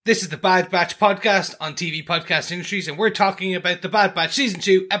This is the Bad Batch podcast on TV Podcast Industries, and we're talking about the Bad Batch Season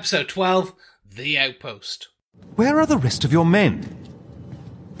 2, Episode 12, The Outpost. Where are the rest of your men?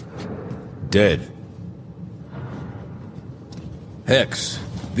 Dead. Hex,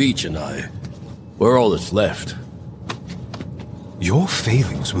 Veach and I, we're all that's left. Your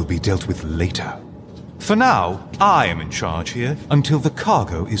failings will be dealt with later. For now, I am in charge here until the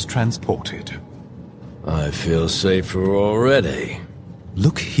cargo is transported. I feel safer already.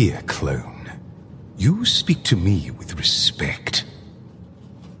 Look here, clone. You speak to me with respect.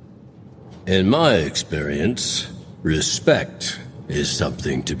 In my experience, respect is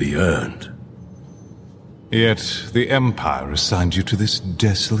something to be earned. Yet the Empire assigned you to this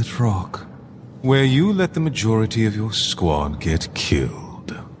desolate rock, where you let the majority of your squad get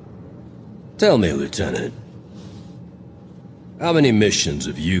killed. Tell me, Lieutenant, how many missions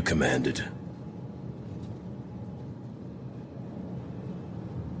have you commanded?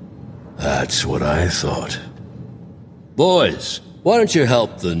 That's what I thought. Boys, why don't you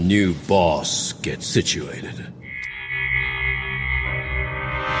help the new boss get situated?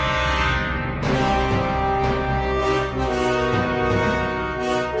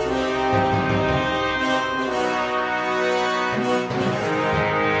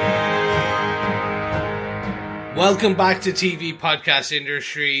 Welcome back to TV Podcast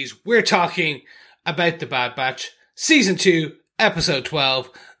Industries. We're talking about the Bad Batch, Season 2, Episode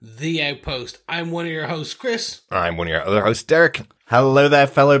 12, The Outpost. I'm one of your hosts, Chris. I'm one of your other hosts, Derek. Hello there,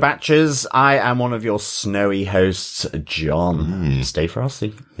 fellow batchers. I am one of your snowy hosts, John. Stay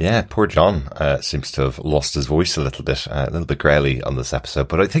frosty. Yeah, poor John seems to have lost his voice a little bit growly on this episode,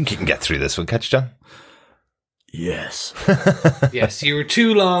 but I think you can get through this one. Catch, John? Yes. Yes, you were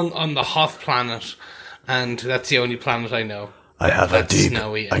too long on the Hoth planet, and that's the only planet I know. I have a deep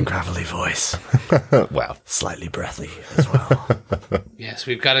snowy and gravelly voice. Well, Slightly breathy as well. Yes,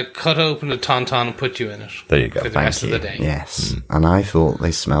 we've got to cut open the tauntaun and put you in it. there you go. For the rest of the day. Yes, and I thought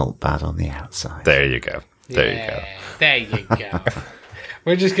they smelt bad on the outside. There you go. There you go. There you go.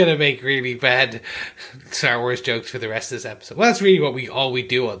 We're just going to make really bad Star Wars jokes for the rest of this episode. Well, that's really what all we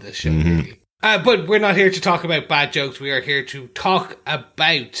do on this show, really. But we're not here to talk about bad jokes. We are here to talk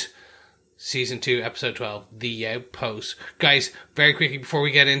about Season 2, Episode 12, The Outpost. Guys, very quickly before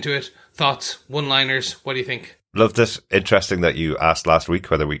we get into it, thoughts, one-liners, what do you think? Loved it. Interesting that you asked last week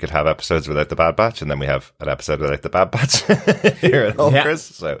whether we could have episodes without the Bad Batch, and then we have an episode without the Bad Batch here at all, Chris.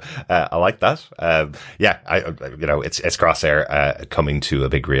 So I like that. It's Crosshair coming to a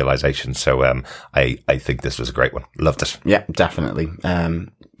big realization. So I think this was a great one. Loved it. Yeah, definitely.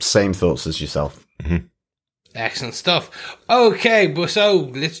 Same thoughts as yourself. Mm-hmm. Excellent stuff. Okay,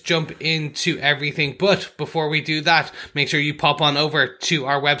 so let's jump into everything. But before we do that, make sure you pop on over to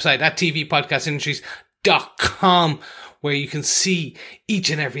our website at tvpodcastindustries.com, where you can see each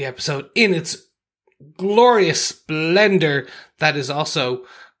and every episode in its glorious splendor. That is also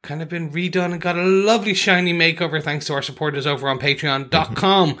kind of been redone and got a lovely shiny makeover thanks to our supporters over on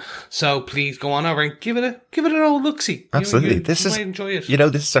patreon.com. So please go on over and give it an old look-see. Absolutely. You might enjoy it.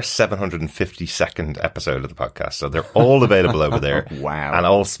 This is our 752nd episode of the podcast. So they're all available over there. Wow. And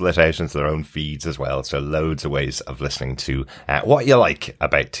all split out into their own feeds as well. So loads of ways of listening to what you like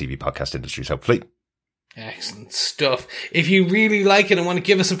about TV podcast industries, hopefully. Excellent stuff. If you really like it and want to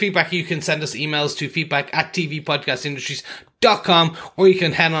give us some feedback, you can send us emails to feedback@tvpodcastindustries.com, or you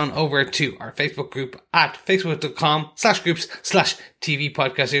can head on over to our Facebook group at facebook.com/groups/TV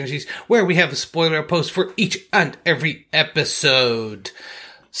Podcast Industries, where we have a spoiler post for each and every episode.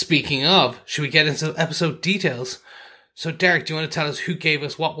 Speaking of, should we get into episode details? So Derek, do you want to tell us who gave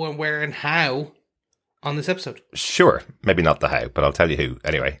us what, when, where, and how on this episode? Sure. Maybe not the how, but I'll tell you who.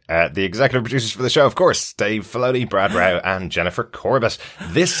 Anyway, the executive producers for the show, of course, Dave Filoni, Brad Rao, and Jennifer Corbett.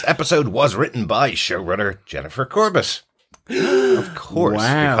 This episode was written by showrunner Jennifer Corbett. Of course,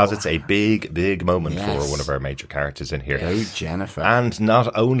 Wow. because it's a big, big moment Yes. for one of our major characters in here. Go, Jennifer. And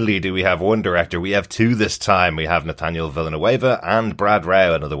not only do we have one director, we have two this time. We have Nathaniel Villanueva and Brad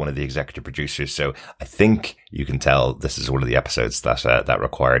Rao, another one of the executive producers. So I think you can tell this is one of the episodes that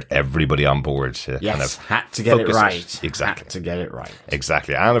required everybody on board to kind of had to get it focus right. Exactly. Had to get it right.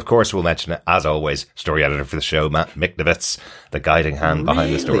 Exactly. And of course, we'll mention it, as always, story editor for the show, Matt Miknovitz, the guiding hand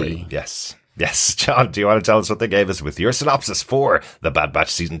behind the story. Really? Yes. Yes. John, do you want to tell us what they gave us with your synopsis for The Bad Batch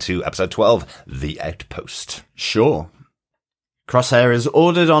Season 2, Episode 12, The Outpost? Sure. Crosshair is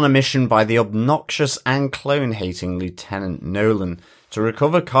ordered on a mission by the obnoxious and clone-hating Lieutenant Nolan to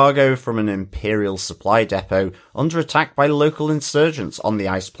recover cargo from an Imperial supply depot under attack by local insurgents on the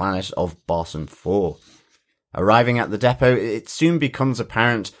ice planet of Barton 4. Arriving at the depot, it soon becomes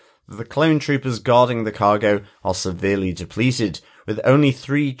apparent that the clone troopers guarding the cargo are severely depleted, with only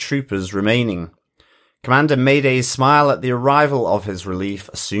 3 troopers remaining. Commander Mayday's smile at the arrival of his relief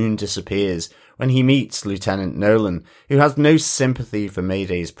soon disappears when he meets Lieutenant Nolan, who has no sympathy for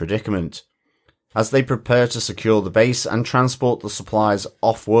Mayday's predicament. As they prepare to secure the base and transport the supplies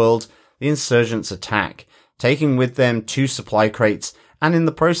off-world, the insurgents attack, taking with them 2 supply crates and in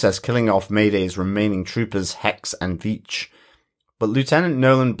the process killing off Mayday's remaining troopers Hex and Veach. But Lieutenant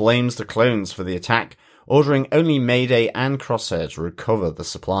Nolan blames the clones for the attack, ordering only Mayday and Crosshair to recover the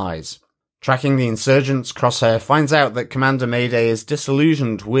supplies. Tracking the insurgents, Crosshair finds out that Commander Mayday is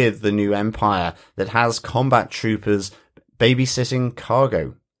disillusioned with the new empire that has combat troopers babysitting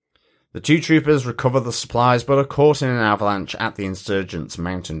cargo. The 2 troopers recover the supplies but are caught in an avalanche at the insurgents'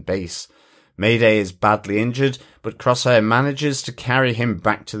 mountain base. Mayday is badly injured, but Crosshair manages to carry him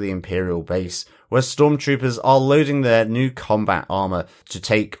back to the Imperial base, where stormtroopers are loading their new combat armor to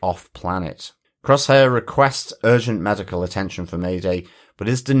take off planet. Crosshair requests urgent medical attention for Mayday, but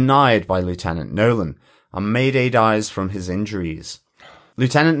is denied by Lieutenant Nolan, and Mayday dies from his injuries.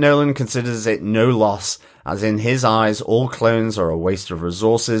 Lieutenant Nolan considers it no loss, as in his eyes all clones are a waste of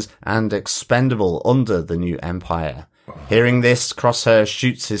resources and expendable under the new empire. Hearing this, Crosshair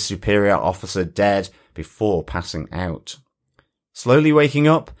shoots his superior officer dead before passing out. Slowly waking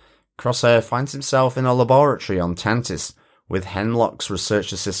up, Crosshair finds himself in a laboratory on Tantis, with Hemlock's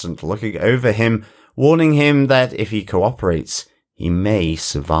research assistant looking over him, warning him that if he cooperates, he may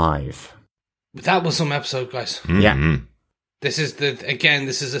survive. That was some episode, guys. Mm-hmm. Yeah. This is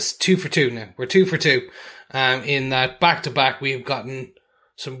this is a 2 for 2 now. We're 2 for 2. In that back to back, we've gotten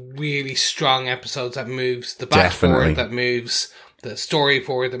some really strong episodes that moves the back forward, that moves the story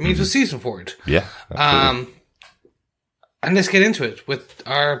forward, that moves the season forward. Yeah. Absolutely. And let's get into it with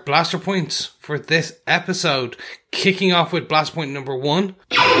our blaster points for this episode. Kicking off with blast point number 1.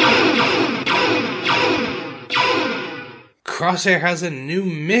 Crosshair has a new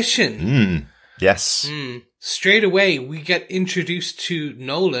mission. Yes. Straight away, we get introduced to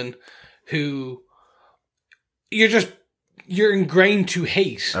Nolan, who you're ingrained to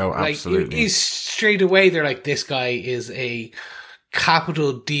hate. Oh, absolutely. Like, straight away, they're like, this guy is a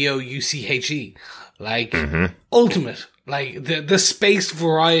capital D-O-U-C-H-E. Like, ultimate. Like, the space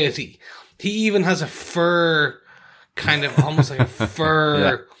variety. He even has a fur, kind of, almost like a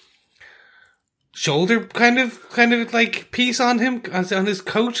fur shoulder kind of like piece on him, on his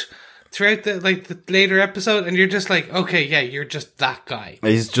coat throughout the later episode, and you're just like, okay, yeah, you're just that guy.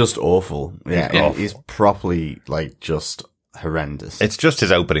 He's just awful. Yeah, Yeah. he's properly, like, just horrendous. It's just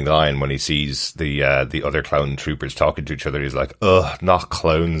his opening line when he sees the other clone troopers talking to each other. He's like, "Ugh, not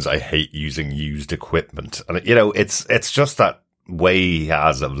clones. I hate using used equipment." And it's just that way he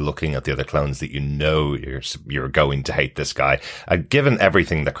has of looking at the other clones that you're going to hate this guy. Given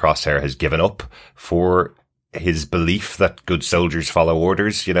everything that Crosshair has given up for his belief that good soldiers follow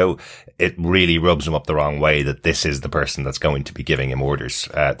orders, it really rubs him up the wrong way that this is the person that's going to be giving him orders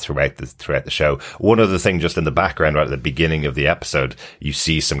throughout the show. One other thing, just in the background, right at the beginning of the episode, you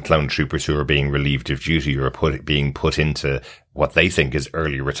see some clone troopers who are being relieved of duty or being put into what they think is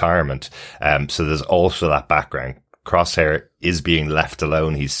early retirement. So there's also that background. Crosshair is being left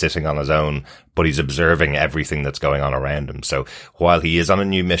alone. He's sitting on his own, but he's observing everything that's going on around him. So while he is on a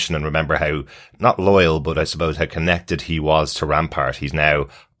new mission, and remember how, not loyal, but I suppose how connected he was to Rampart, he's now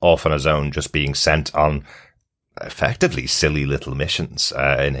off on his own, just being sent on effectively silly little missions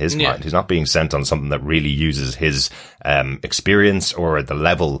in his mind. He's not being sent on something that really uses his experience or the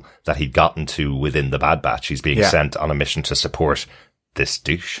level that he'd gotten to within the Bad Batch. He's being sent on a mission to support this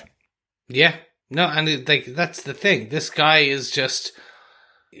douche. Yeah. No, and that's the thing. This guy is just...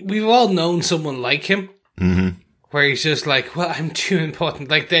 We've all known someone like him. Mm-hmm. Where he's just like, well, I'm too important.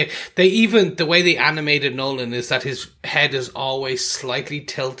 Like, they even... The way they animated Nolan is that his head is always slightly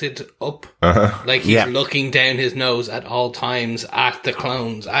tilted up. Uh-huh. Like, he's looking down his nose at all times at the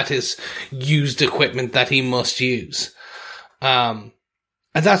clones, at his used equipment that he must use. And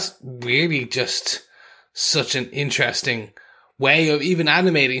that's really just such an interesting way of even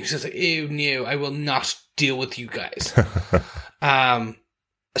animating. It's just like, ew, no, I will not deal with you guys.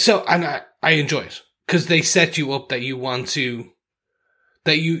 So, and I enjoy it because they set you up that you want to,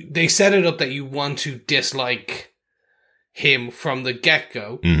 they set it up that you want to dislike him from the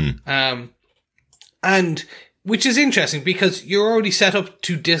get-go. Mm-hmm. And which is interesting because you're already set up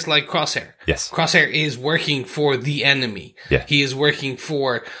to dislike Crosshair. Yes. Crosshair is working for the enemy. Yeah. He is working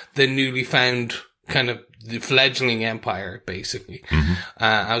for the newly found kind of the fledgling empire, basically,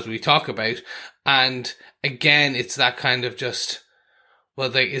 as we talk about. And again, it's that kind of just, well,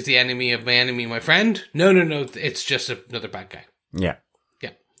 like, is the enemy of my enemy my friend? No, it's just another bad guy. Yeah.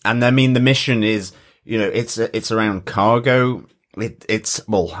 Yeah. And I mean, the mission is, it's around cargo. it's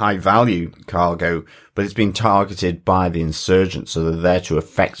high value cargo, but it's been targeted by the insurgents, so they're there to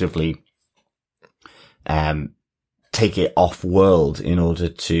effectively take it off world in order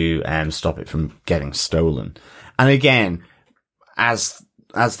to stop it from getting stolen. And again, as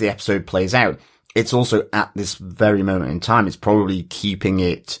the episode plays out, it's also at this very moment in time, it's probably keeping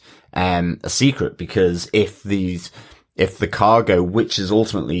it a secret, because if the cargo, which is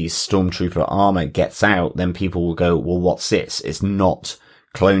ultimately Stormtrooper armor, gets out, then people will go, well, what's this? It's not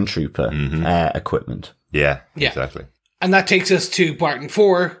clone trooper equipment. Yeah, Yeah. exactly. And that takes us to Barton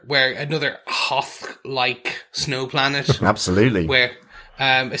 4, where another Hoth-like snow planet. Absolutely. Where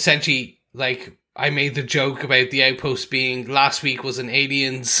essentially, like, I made the joke about the Outpost being, last week was an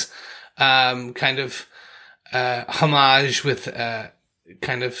Aliens kind of homage with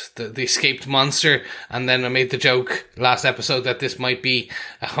kind of the escaped monster, and then I made the joke last episode that this might be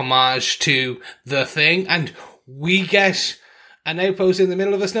a homage to The Thing, and we get an outpost in the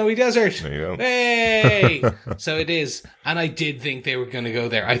middle of a snowy desert. There you go. Hey! So it is. And I did think they were going to go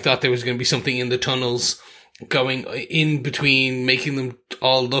there. I thought there was going to be something in the tunnels going in between, making them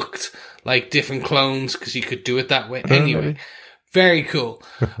all looked like different clones, because you could do it that way. Anyway, very cool.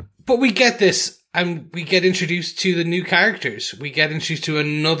 But we get this, and we get introduced to the new characters. We get introduced to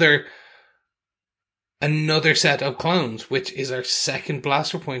another set of clones, which is our second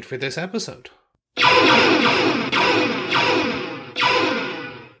blaster point for this episode.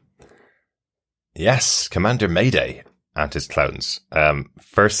 Yes, Commander Mayday and his clones.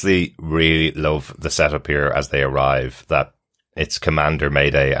 Firstly, really love the setup here as they arrive, that it's Commander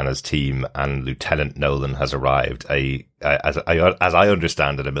Mayday and his team, and Lieutenant Nolan has arrived. As I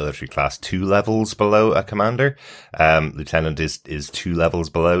understand it, a military class 2 levels below a commander. Lieutenant is 2 levels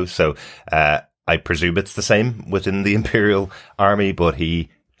below. So, I presume it's the same within the Imperial Army, but he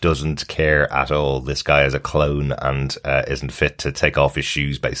doesn't care at all. This guy is a clone and isn't fit to take off his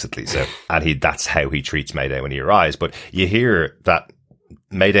shoes, basically. So, and that's how he treats Mayday when he arrives. But you hear that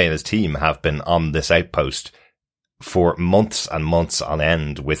Mayday and his team have been on this outpost for months and months on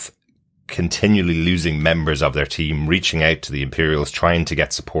end, with continually losing members of their team, reaching out to the Imperials, trying to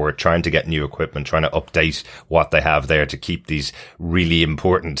get support, trying to get new equipment, trying to update what they have there to keep these really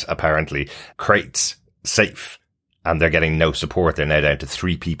important, apparently, crates safe. And they're getting no support. They're now down to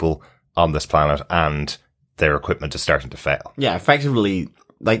 3 people on this planet, and their equipment is starting to fail. Yeah, effectively,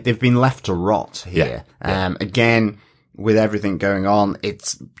 like, they've been left to rot here. Yeah. Again, with everything going on,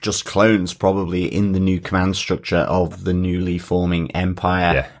 it's just clones probably in the new command structure of the newly forming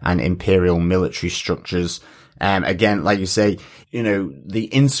Empire and Imperial military structures. Again, like you say, you know, the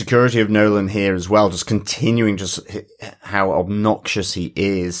insecurity of Nolan here as well, just continuing just how obnoxious he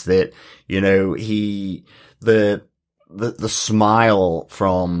is, that, you know, the smile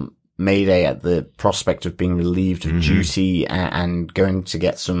from Mayday at the prospect of being relieved of duty and going to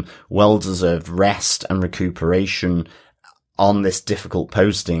get some well-deserved rest and recuperation on this difficult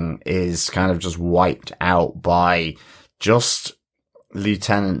posting is kind of just wiped out by just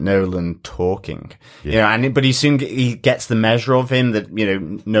Lieutenant Nolan talking. Yeah. You know, but he gets the measure of him that, you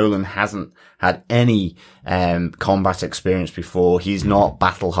know, Nolan hasn't had any combat experience before. He's not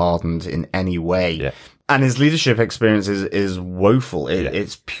battle hardened in any way. Yeah. And his leadership experience is woeful.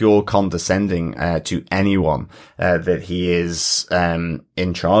 It's pure condescending to anyone that he is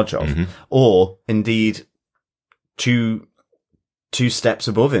in charge of, or indeed two steps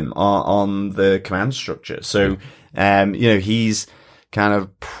above him on the command structure. So, you know, he's kind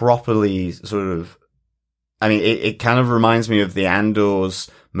of properly sort of. I mean, it kind of reminds me of the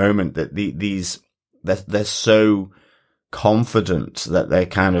Andor's moment that they're so confident that they're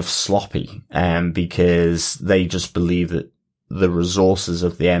kind of sloppy, because they just believe that the resources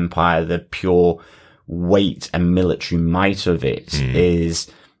of the Empire, the pure weight and military might of it is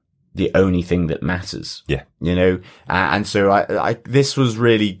the only thing that matters. Yeah. You know, and so I this was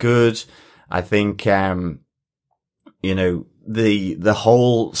really good. I think, you know, the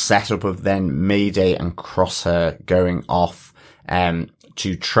whole setup of then Mayday and Crosshair going off,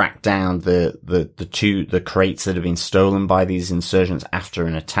 to track down the crates that have been stolen by these insurgents after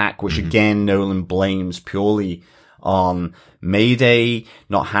an attack, which again, Nolan blames purely on Mayday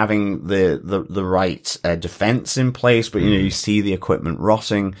not having the right defense in place. But, you know, you see the equipment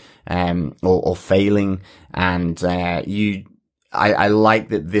rotting, or failing. And, I like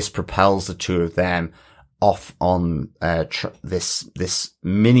that this propels the two of them off on, this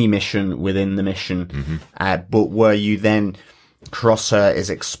mini mission within the mission. But where you then, Crosshair is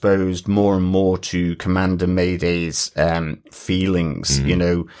exposed more and more to Commander Mayday's feelings, you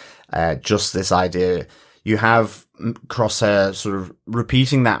know, just this idea. You have Crosshair sort of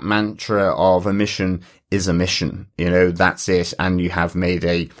repeating that mantra of a mission is a mission. That's it. And you have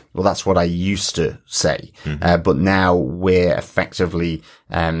Mayday. Well, that's what I used to say. But now we're effectively,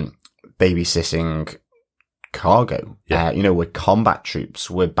 babysitting cargo. We're combat troops.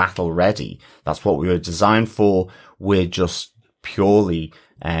 We're battle ready. That's what we were designed for. We're just purely,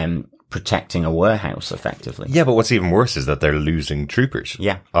 protecting a warehouse effectively. Yeah, but what's even worse is that they're losing troopers.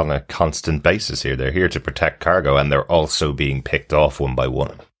 Yeah. On a constant basis here. They're here to protect cargo and they're also being picked off one by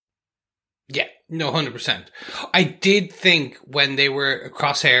one. Yeah, no, 100%. I did think when they were,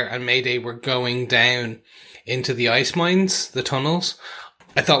 Crosshair and Mayday were going down into the ice mines, the tunnels,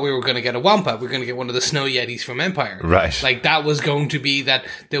 I thought we were going to get a Wampa. We were going to get one of the Snow Yetis from Empire. Right. Like, that was going to be that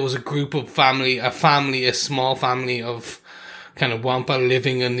there was a group of a small family of kind of Wampa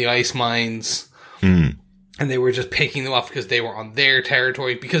living in the ice mines. And they were just picking them off because they were on their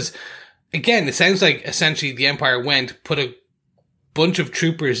territory. Because, again, it sounds like essentially the Empire put a bunch of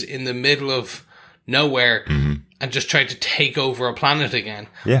troopers in the middle of nowhere and just tried to take over a planet again.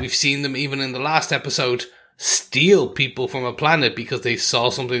 Yeah. We've seen them even in the last episode steal people from a planet because they saw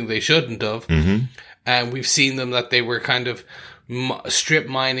something they shouldn't have. And we've seen them that they were kind of strip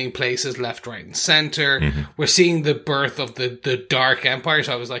mining places left, right, and center. We're seeing the birth of the Dark Empire.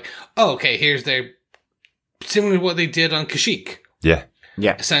 So I was like, oh, okay, here's similar to what they did on Kashyyyk. Yeah.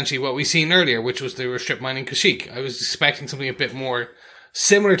 Yeah. Essentially what we seen earlier, which was they were strip mining Kashyyyk. I was expecting something a bit more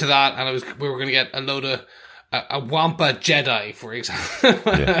similar to that, and we were going to get a load of a Wampa Jedi, for example.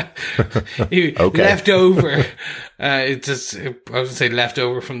 Okay. Left over. I was going to say left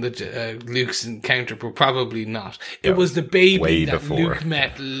over from the Luke's encounter, but probably not. It was the baby that before. Luke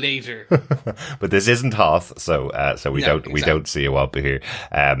met later. But this isn't Hoth, so we No, we don't see a Wampa here.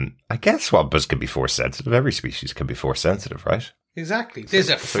 I guess Wampas can be force sensitive. Every species can be force sensitive, right? Exactly. There's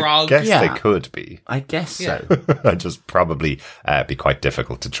a So frog. I guess Yeah. they could be. I guess so. I'd just probably be quite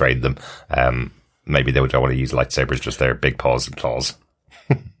difficult to train them. Maybe they don't want to use lightsabers, just their big paws and claws.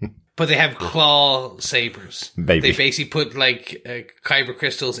 But they have claw sabers. Maybe. They basically put kyber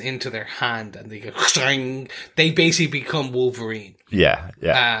crystals into their hand and they go string. They basically become Wolverine. Yeah.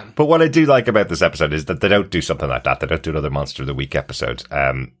 But what I do like about this episode is that they don't do something like that. They don't do another Monster of the Week episode.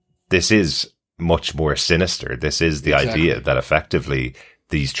 This is much more sinister. This is the idea that effectively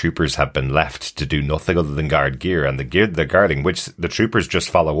these troopers have been left to do nothing other than guard gear, and the gear they're guarding, which the troopers just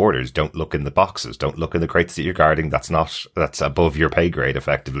follow orders. Don't look in the boxes. Don't look in the crates that you're guarding. That's above your pay grade,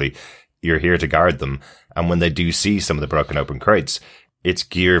 effectively. You're here to guard them. And when they do see some of the broken open crates, it's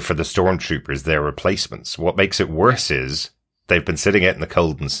gear for the stormtroopers, their replacements. What makes it worse is they've been sitting out in the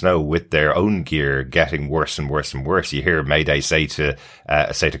cold and snow with their own gear getting worse and worse and worse. You hear Mayday say to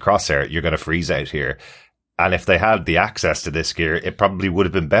Crosshair, you're going to freeze out here. And if they had the access to this gear, it probably would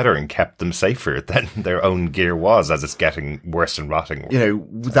have been better and kept them safer than their own gear was, as it's getting worse and rotting.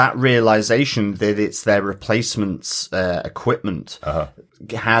 That realization that it's their replacements equipment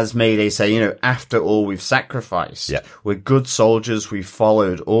has Mayday say, after all we've sacrificed, we're good soldiers, we've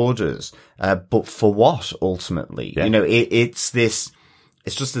followed orders, but for what ultimately? Yeah. It's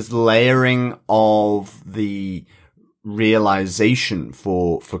just this layering of the realization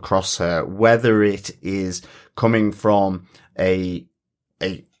for Crosshair, whether it is coming from a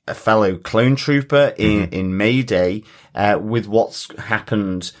fellow clone trooper in Mayday, with what's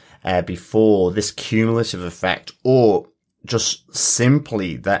happened before, this cumulative effect, or just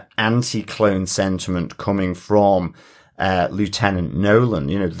simply that anti-clone sentiment coming from Lieutenant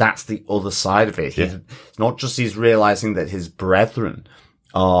Nolan. That's the other side of it. Yeah. It's not just he's realizing that his brethren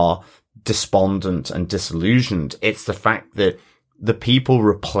are despondent and disillusioned. It's the fact that the people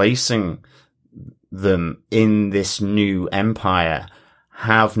replacing them in this new empire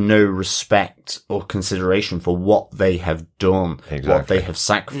have no respect or consideration for what they have done, what they have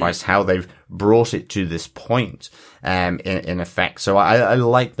sacrificed, how they've brought it to this point, in effect. So I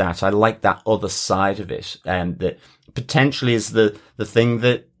like that. I like that other side of it, that potentially is the thing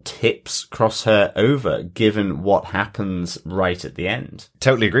that tips Crosshair over, given what happens right at the end.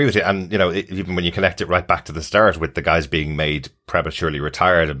 Totally agree with you. And, even when you connect it right back to the start with the guys being made prematurely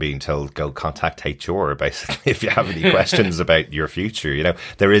retired and being told, go contact HR, basically, if you have any questions about your future,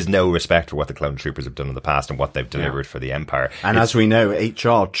 there is no respect for what the clone troopers have done in the past and what they've delivered for the Empire. And as we know,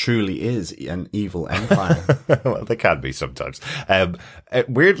 HR truly is an evil empire. Well, they can be sometimes.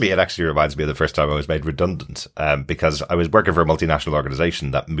 Weirdly, it actually reminds me of the first time I was made redundant, because I was working for a multinational organization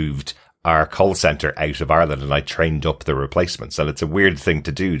that moved our call center out of Ireland, and I trained up the replacements. And it's a weird thing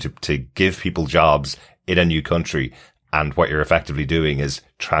to do, to give people jobs in a new country. And what you're effectively doing is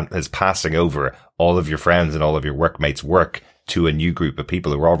passing over all of your friends and all of your workmates' work to a new group of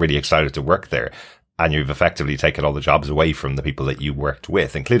people who are already excited to work there. and you've effectively taken all the jobs away from the people that you worked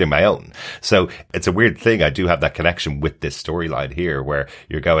with, including my own. So it's a weird thing. I do have that connection with this storyline here where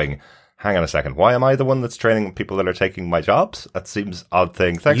you're going, hang on a second, why am I the one that's training people that are taking my jobs? That seems odd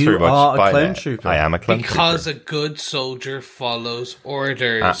thing. Thanks very much. You are a Bye clone now. trooper. I am a clone trooper. Because a good soldier follows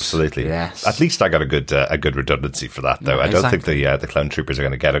orders. Absolutely. Yes. At least I got a good redundancy for that, though. I don't think the clone troopers are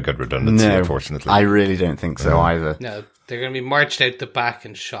going to get a good redundancy, unfortunately. I really don't think so either. No, they're going to be marched out the back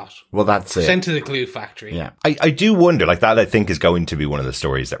and shot. Well, that's it. Sent to the glue factory. Yeah. I do wonder, like that I think is going to be one of the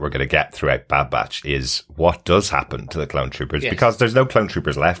stories that we're going to get throughout Bad Batch is what does happen to the clone troopers, because there's no clone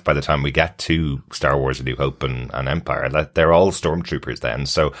troopers left by the time we get to Star Wars A New Hope and Empire. They're all stormtroopers then.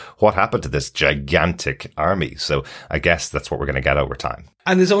 So what happened to this gigantic army? So I guess that's what we're going to get over time.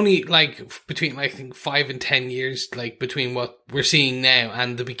 And there's only between I think 5 and 10 years between what we're seeing now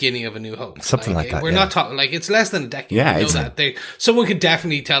and the beginning of A New Hope. Something like that. We're not talking it's less than a decade. Yeah, we know that. Someone could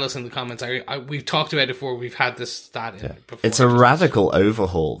definitely tell us in the comments. We've talked about it before. We've had this stat in it before. It's a radical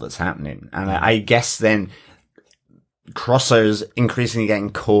overhaul that's happening, and I guess then Crosshairs increasingly getting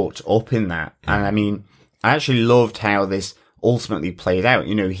caught up in that. And I mean, I actually loved how this ultimately played out.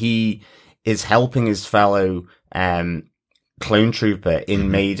 You know, he is helping his fellow clone trooper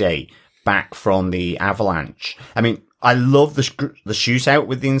in Mayday back from the avalanche. I mean, I love the shootout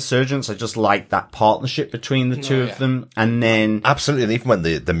with the insurgents. I just like that partnership between the two of them. And then absolutely, and even when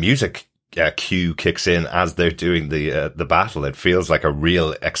the music cue kicks in as they're doing the battle, it feels like a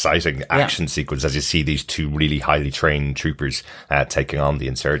real exciting action sequence as you see these two really highly trained troopers taking on the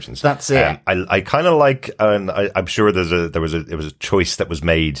insurgents. That's it. I kind of like, and I'm sure there was a choice that was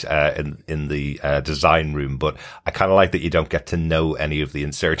made in the design room, but I kind of like that you don't get to know any of the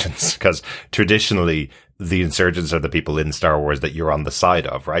insurgents, because traditionally the insurgents are the people in Star Wars that you're on the side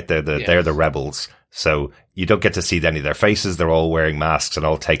of, right? They're the rebels. So you don't get to see any of their faces. They're all wearing masks and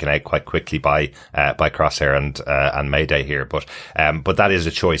all taken out quite quickly by Crosshair and Mayday here. But that is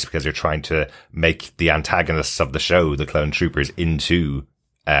a choice, because you're trying to make the antagonists of the show, the clone troopers, into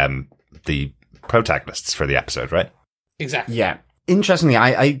the protagonists for the episode, right? Exactly. Yeah. Interestingly,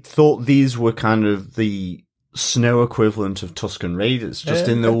 I thought these were kind of the snow equivalent of Tusken Raiders, just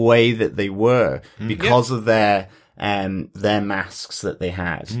in the way that they were, because of their masks that they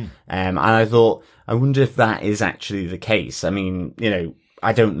had. And I thought, I wonder if that is actually the case. I mean, you know,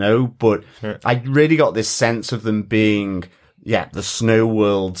 I don't know, but I really got this sense of them being, the Snow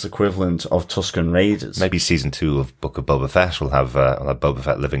World's equivalent of Tusken Raiders. Maybe season 2 of Book of Boba Fett will have Boba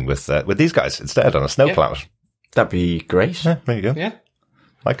Fett living with these guys instead on a snow planet. That'd be great. Yeah, there you go. Yeah.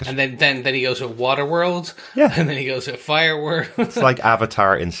 Like it. And then he goes to Water World. Yeah. And then he goes to Fire World. It's like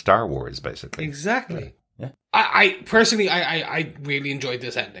Avatar in Star Wars, basically. Exactly. Yeah. I personally, I really enjoyed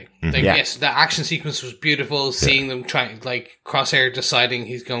this ending. Yes, the action sequence was beautiful. Seeing them trying, Crosshair deciding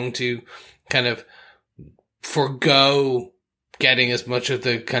he's going to kind of forgo getting as much of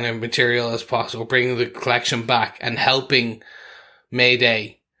the kind of material as possible, bringing the collection back and helping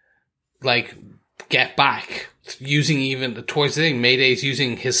Mayday, get back. Using even towards the thing, Mayday's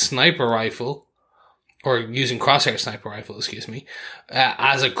using his sniper rifle, or using Crosshair sniper rifle, excuse me,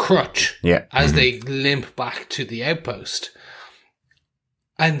 as a crutch. Yeah. As they limp back to the outpost,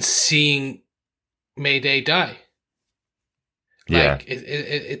 and seeing Mayday die.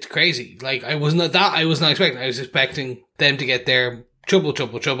 It's crazy. I was not expecting. I was expecting them to get there,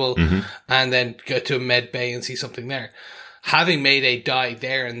 trouble, and then go to a med bay and see something there. Having Mayday die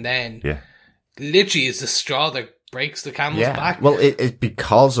there and then. Yeah. Literally is the straw that breaks the camel's back. Well, it's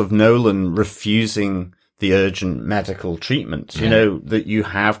because of Nolan refusing the urgent medical treatment, you know, that you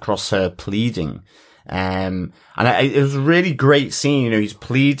have Crosshair pleading. And it was a really great scene, you know, he's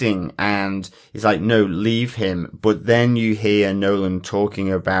pleading and he's like, no, leave him. But then you hear Nolan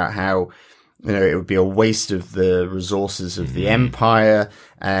talking about how, you know, it would be a waste of the resources of the Empire,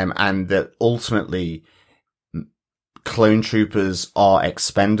 and that ultimately clone troopers are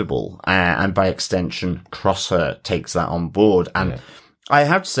expendable, and by extension, Crosshair takes that on board. And I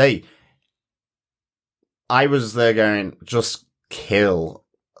have to say, I was there going, just kill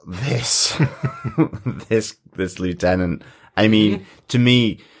this, this lieutenant. I mean, to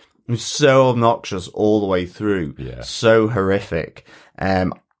me, it was so obnoxious all the way through, so horrific.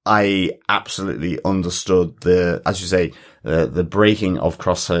 I absolutely understood as you say, the breaking of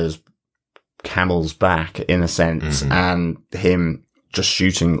Crosshair's camel's back, in a sense, and him just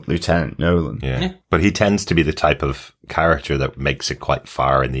shooting Lieutenant Nolan. Yeah. But he tends to be the type of character that makes it quite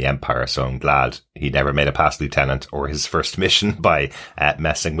far in the Empire, so I'm glad he never made a past lieutenant or his first mission by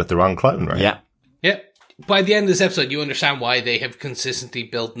messing with the wrong clone, right? Yeah. Yeah. By the end of this episode, you understand why they have consistently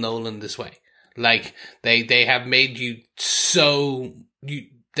built Nolan this way. They have made you so...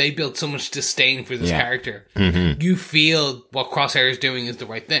 they built so much disdain for this character. You feel what Crosshair is doing is the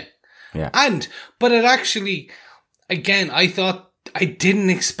right thing. Yeah. But it actually, again, I thought I didn't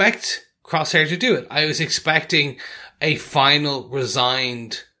expect Crosshair to do it. I was expecting a final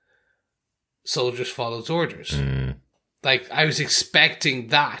resigned soldiers follows orders. Like, I was expecting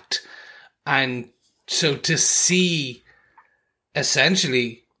that. And so to see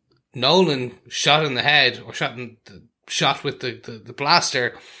essentially Nolan shot in the head or shot with the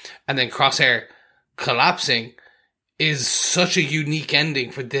blaster and then Crosshair collapsing is such a unique ending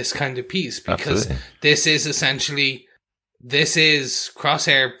for this kind of piece, because this is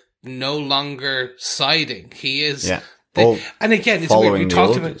Crosshair no longer siding. He is, and again, it's weird. We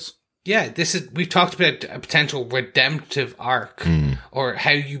talked about, we've talked about a potential redemptive arc or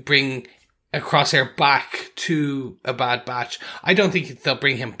how you bring a Crosshair back to a Bad Batch. I don't think they'll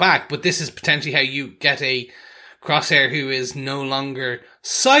bring him back, but this is potentially how you get a Crosshair who is no longer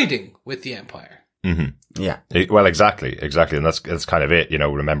siding with the Empire. Yeah. Well, exactly. And that's kind of it. You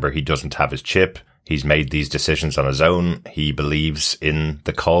know, remember, he doesn't have his chip. He's made these decisions on his own. He believes in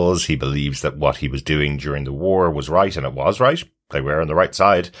the cause. He believes that what he was doing during the war was right, and it was right. They were on the right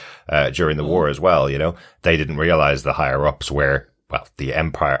side during the war as well. You know, they didn't realize the higher ups were, well, the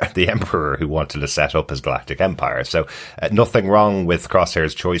emperor who wanted to set up his galactic empire. So nothing wrong with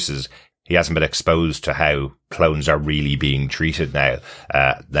Crosshair's choices. He hasn't been exposed to how clones are really being treated now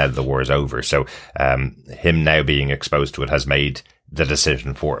that the war is over. So him now being exposed to it has made the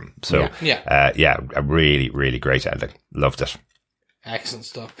decision for him. So a really, really great ending. Loved it. Excellent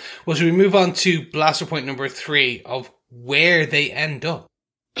stuff. Well, should we move on to blaster point number 3 of where they end up?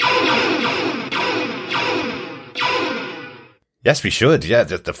 Yes, we should. Yeah,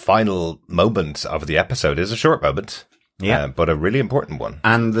 the final moment of the episode is a short moment. Yeah, but a really important one.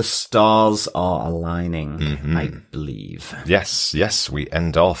 And the stars are aligning, I believe. Yes. We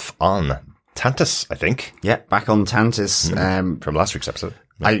end off on Tantus, I think. Yeah, back on Tantus. From last week's episode.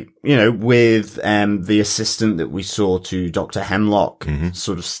 With the assistant that we saw to Dr. Hemlock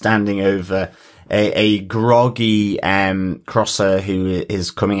sort of standing over a groggy Crosser who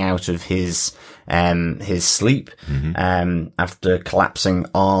is coming out of his sleep after collapsing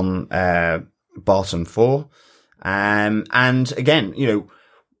on Barton 4. And again,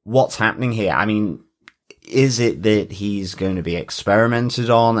 what's happening here? I mean, is it that he's going to be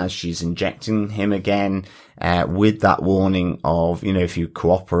experimented on as she's injecting him again, with that warning of, if you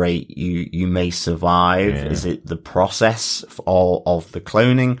cooperate, you may survive? Yeah. Is it the process of the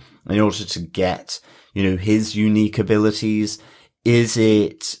cloning in order to get, his unique abilities? Is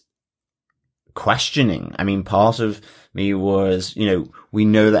it questioning? I mean, part of me was, we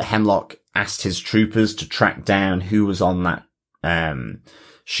know that Hemlock asked his troopers to track down who was on that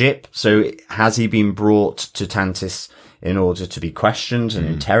ship. So has he been brought to Tantus in order to be questioned and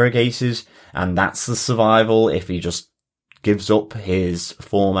interrogated? And that's the survival if he just gives up his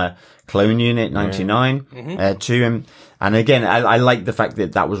former clone unit 99 to him. And again, I like the fact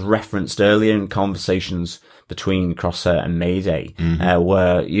that was referenced earlier in conversations between Crosshair and Mayday,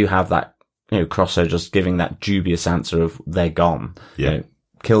 where you have that, Crosshair just giving that dubious answer of they're gone. Yeah.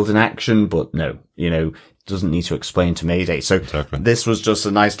 Killed in action, but no, doesn't need to explain to Mayday. So This was just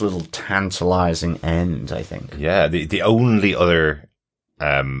a nice little tantalizing end, I think. Yeah, the only other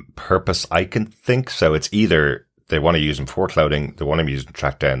purpose I can think, so it's either they want to use him for cloning, they want him to use him to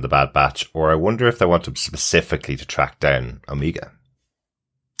track down the Bad Batch, or I wonder if they want him specifically to track down Omega.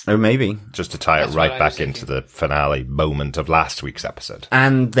 Oh, maybe. Just to tie it right back into the finale moment of last week's episode.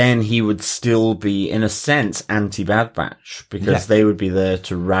 And then he would still be, in a sense, anti-Bad Batch, because they would be there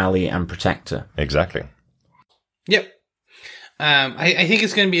to rally and protect her. Exactly. Yep. I think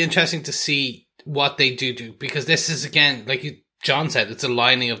it's going to be interesting to see what they do, because this is, again, like John said, it's a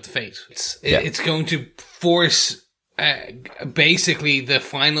lining of the fate. It's going to force, basically, the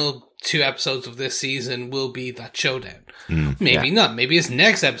final 2 episodes of this season will be that showdown. Maybe not. Maybe his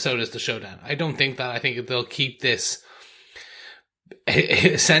next episode is the showdown. I don't think that. I think they'll keep this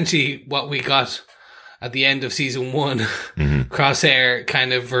essentially what we got at the end of season 1, Crosshair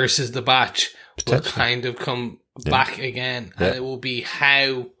kind of versus the Batch will kind of come back again. And it will be,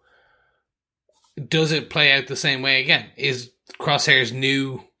 how does it play out the same way again? Is Crosshair's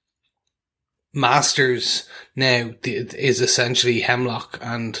new masters now is essentially Hemlock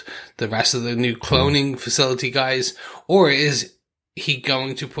and the rest of the new cloning facility guys, or is he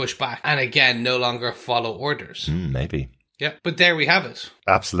going to push back and again no longer follow orders? Maybe. Yeah, but there we have it.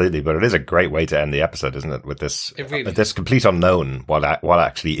 Absolutely, but it is a great way to end the episode, isn't it? With this, this complete unknown, what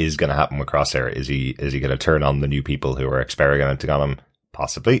actually is going to happen with Crosshair? Is he going to turn on the new people who are experimenting on him?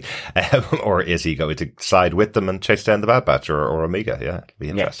 Possibly. Or is he going to side with them and chase down the Bad Batch or Omega? Yeah, it'll be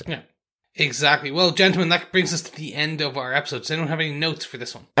interesting. Yeah. Exactly. Well, gentlemen, that brings us to the end of our episode. Does anyone have any notes for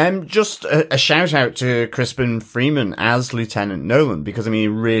this one? Just a shout out to Crispin Freeman as Lieutenant Nolan, because, I mean, he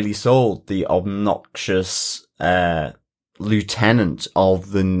really sold the obnoxious, lieutenant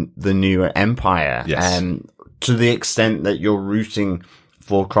of the new Empire. Yes. To the extent that you're rooting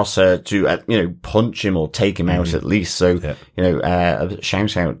for Crosshair to, punch him or take him out at least. So, a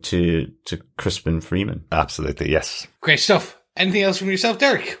shout out to Crispin Freeman. Absolutely, yes. Great stuff. Anything else from yourself,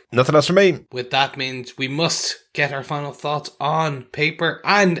 Derek? Nothing else from me. With that means we must get our final thoughts on paper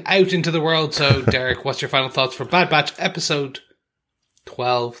and out into the world. So, Derek, what's your final thoughts for Bad Batch episode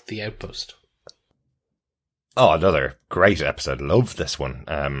 12, The Outpost? Oh, another great episode. Love this one.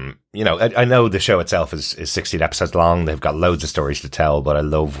 I know the show itself is 16 episodes long. They've got loads of stories to tell, but I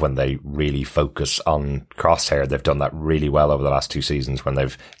love when they really focus on Crosshair. They've done that really well over the last 2 seasons when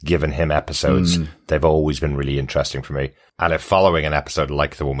they've given him episodes. They've always been really interesting for me. And if following an episode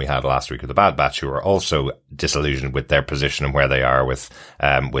like the one we had last week with the Bad Batch, who are also disillusioned with their position and where they are with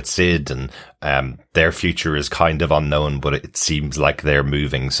Sid, and their future is kind of unknown, but it seems like they're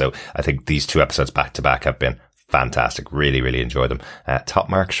moving. So I think these 2 episodes back to back have been fantastic. Really, really enjoyed them.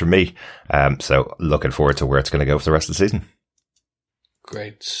 Top marks for me. So looking forward to where it's going to go for the rest of the season.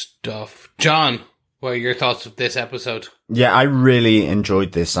 Great stuff. John, what are your thoughts of this episode? Yeah, I really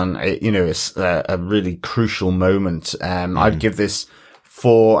enjoyed this, and it's a really crucial moment. I'd give this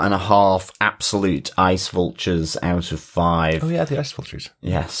 4.5 absolute ice vultures out of 5. Oh yeah, the ice vultures.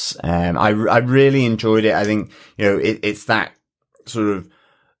 Yes, I really enjoyed it. I think it's that sort of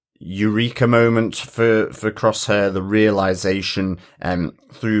eureka moment for Crosshair, the realization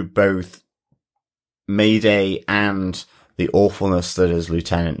through both Mayday and the awfulness that is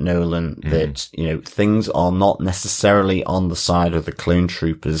Lieutenant Nolan, that, things are not necessarily on the side of the clone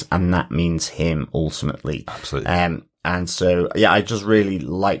troopers, and that means him ultimately. Absolutely. And so, yeah, I just really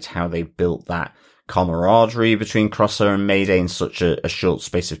liked how they built that camaraderie between Crosshair and Mayday in such a short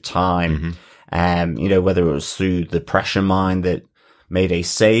space of time. Whether it was through the pressure mine that Mayday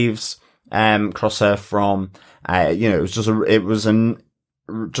saves Crosshair from, it was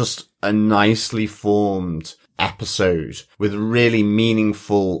just a nicely formed episode with really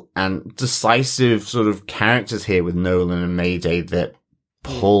meaningful and decisive sort of characters here with Nolan and Mayday that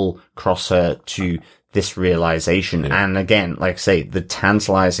pull Crosshair to this realization. Yeah. And again, like I say, the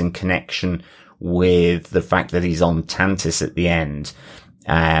tantalizing connection with the fact that he's on Tantis at the end,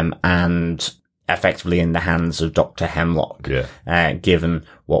 and effectively in the hands of Dr. Hemlock, given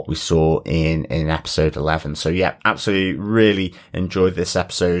what we saw in episode 11. So yeah, absolutely really enjoyed this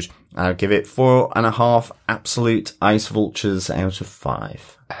episode. I'll give it 4.5 absolute ice vultures out of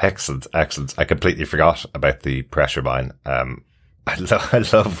 5. Excellent. I completely forgot about the pressure mine. I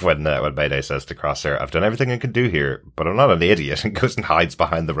love when Mayday says to Crosshair, "I've done everything I can do here, but I'm not an idiot," and goes and hides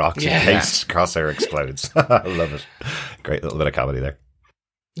behind the rocks in case Crosshair explodes. I love it. Great little bit of comedy there.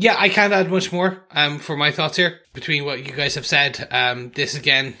 Yeah, I can't add much more for my thoughts here. Between what you guys have said, this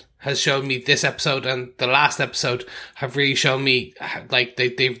again has shown me, this episode and the last episode have really shown me like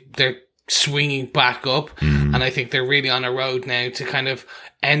they're swinging back up, and I think they're really on a road now to kind of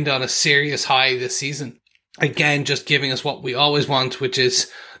end on a serious high this season. Again, just giving us what we always want, which is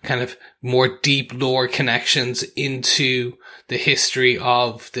kind of more deep lore connections into the history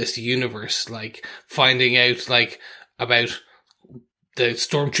of this universe, like finding out like about the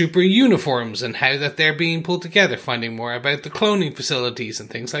stormtrooper uniforms and how that they're being pulled together, finding more about the cloning facilities and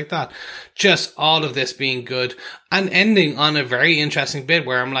things like that. Just all of this being good and ending on a very interesting bit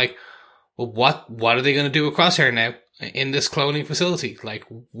where I'm like, well, what are they going to do with Crosshair now in this cloning facility? Like,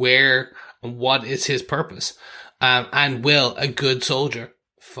 where and what is his purpose? And will a good soldier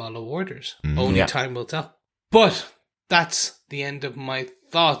follow orders? Only time will tell. But that's the end of my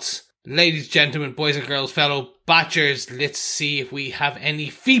thoughts. Ladies, gentlemen, boys and girls, fellow Batchers, let's see if we have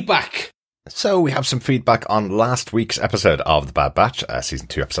any feedback. So we have some feedback on last week's episode of The Bad Batch, Season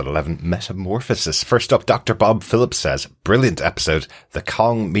 2, Episode 11, Metamorphosis. First up, Dr. Bob Phillips says, brilliant episode. The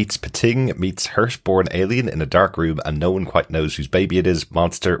Kong meets Pating meets Hirsch-born alien in a dark room and no one quite knows whose baby it is.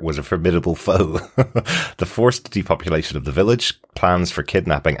 Monster was a formidable foe. The forced depopulation of the village, plans for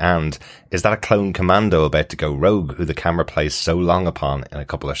kidnapping, and is that a clone commando about to go rogue who the camera plays so long upon in a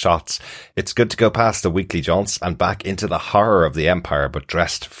couple of shots? It's good to go past the weekly jaunts and back into the horror of the Empire, but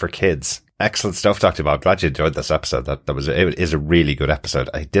dressed for kids. Excellent stuff, Dr. Bob. Glad you enjoyed this episode. It is a really good episode.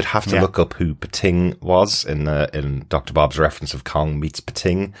 I did have to look up who Pating was in Dr. Bob's reference of Kong meets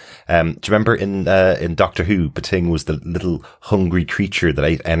Pating. Do you remember in Doctor Who, Pating was the little hungry creature that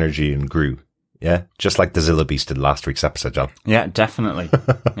ate energy and grew? Yeah, just like the Zilla Beast in last week's episode, John. Yeah, definitely.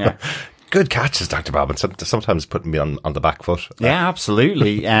 Yeah. Good catches, Dr. Bob, and sometimes putting me on the back foot. Yeah,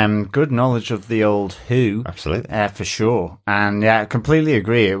 absolutely. Good knowledge of the old Who. Absolutely. For sure. And yeah, I completely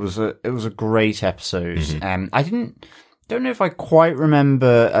agree. It was a great episode. I don't know if I quite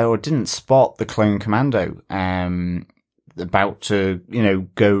remember or didn't spot the Clone Commando about to,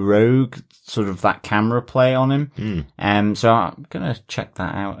 go rogue, sort of that camera play on him. So I'm going to check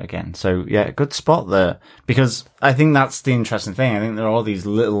that out again. So yeah, good spot there, because I think that's the interesting thing. I think there are all these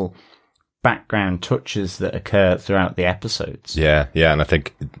little background touches that occur throughout the episodes. Yeah, and I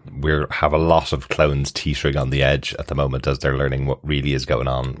think we have a lot of clones teetering on the edge at the moment as they're learning what really is going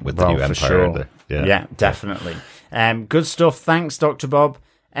on with the new Empire. Sure. Yeah, definitely. Good stuff. Thanks, Dr. Bob.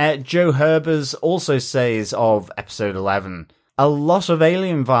 Joe Herbers also says of episode 11, a lot of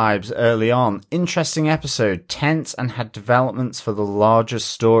alien vibes early on. Interesting episode, tense and had developments for the larger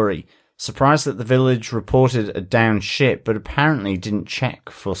story. Surprised that the village reported a downed ship, but apparently didn't check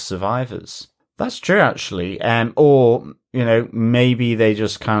for survivors. That's true, actually. Or, maybe they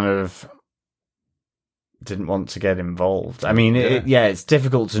just kind of didn't want to get involved. I mean, it's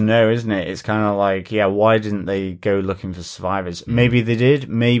difficult to know, isn't it? It's kind of like, why didn't they go looking for survivors? Maybe they did.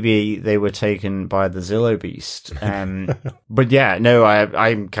 Maybe they were taken by the Zillo Beast. But yeah, no,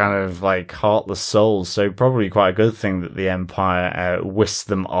 I'm kind of like heartless souls, so probably quite a good thing that the Empire whisked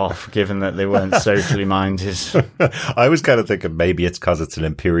them off, given that they weren't socially minded. I was kind of thinking maybe it's because it's an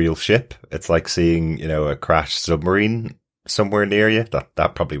Imperial ship. It's like seeing, a crashed submarine somewhere near you.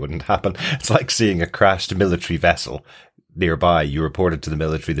 That probably wouldn't happen. It's like seeing a crashed military vessel nearby. You report it to the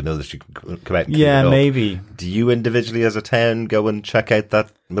military come out and clean it up. Maybe. Do you individually as a town go and check out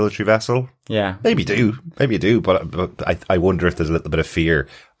that military vessel? Yeah. Maybe you do, but I wonder if there's a little bit of fear,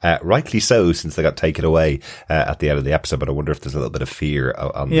 rightly so, since they got taken away at the end of the episode, but I wonder if there's a little bit of fear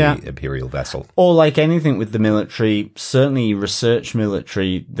on the Imperial vessel. Or like anything with the military, certainly research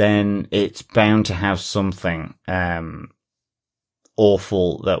military, then it's bound to have something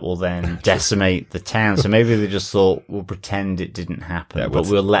awful that will then decimate the town. So maybe they just thought, we'll pretend it didn't happen, but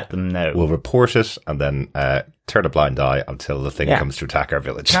we'll let them know. We'll report it and then turn a blind eye until the thing comes to attack our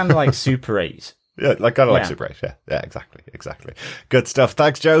village. Kind of like Super 8. Yeah, like Super 8. Yeah, exactly. Good stuff.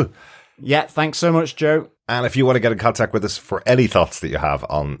 Thanks, Joe. Yeah, thanks so much, Joe. And if you want to get in contact with us for any thoughts that you have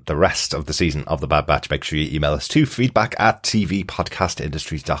on the rest of the season of The Bad Batch, make sure you email us to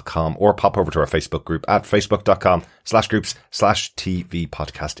feedback@tvpodcastindustries.com or pop over to our Facebook group at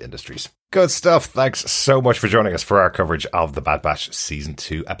facebook.com/groups/tvpodcastindustries. Good stuff. Thanks so much for joining us for our coverage of The Bad Batch Season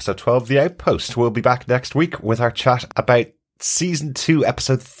 2, Episode 12, The Outpost. We'll be back next week with our chat about Season 2,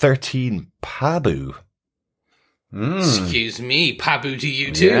 Episode 13, Pabu. Excuse me, Pabu to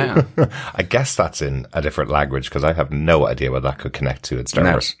you too. Yeah. I guess that's in a different language because I have no idea what that could connect to in Star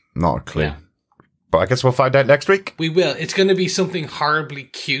Wars. Not a clue. Yeah. But I guess we'll find out next week. We will. It's going to be something horribly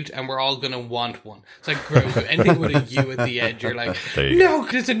cute and we're all going to want one. It's like Grogu. Anything with a U at the end, you're like, no,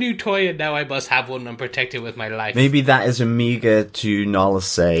 because it's a new toy and now I must have one and protect it with my life. Maybe that is Amiga to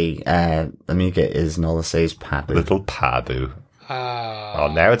Nolisay. Amiga is Nolisay's Pabu. Little Pabu.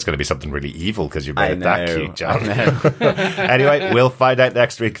 Oh, now it's going to be something really evil because you made it that cute, John. Anyway, we'll find out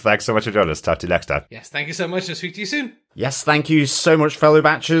next week. Thanks so much for joining us. Talk to you next time. Yes, thank you so much. I'll speak to you soon. Yes, thank you so much, fellow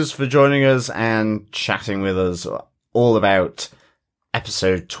Batchers, for joining us and chatting with us all about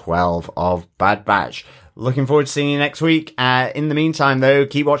episode 12 of Bad Batch. Looking forward to seeing you next week. In the meantime, though,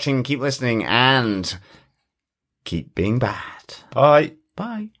 keep watching, keep listening, and keep being bad. Bye.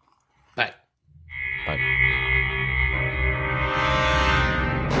 Bye. Bye. Bye.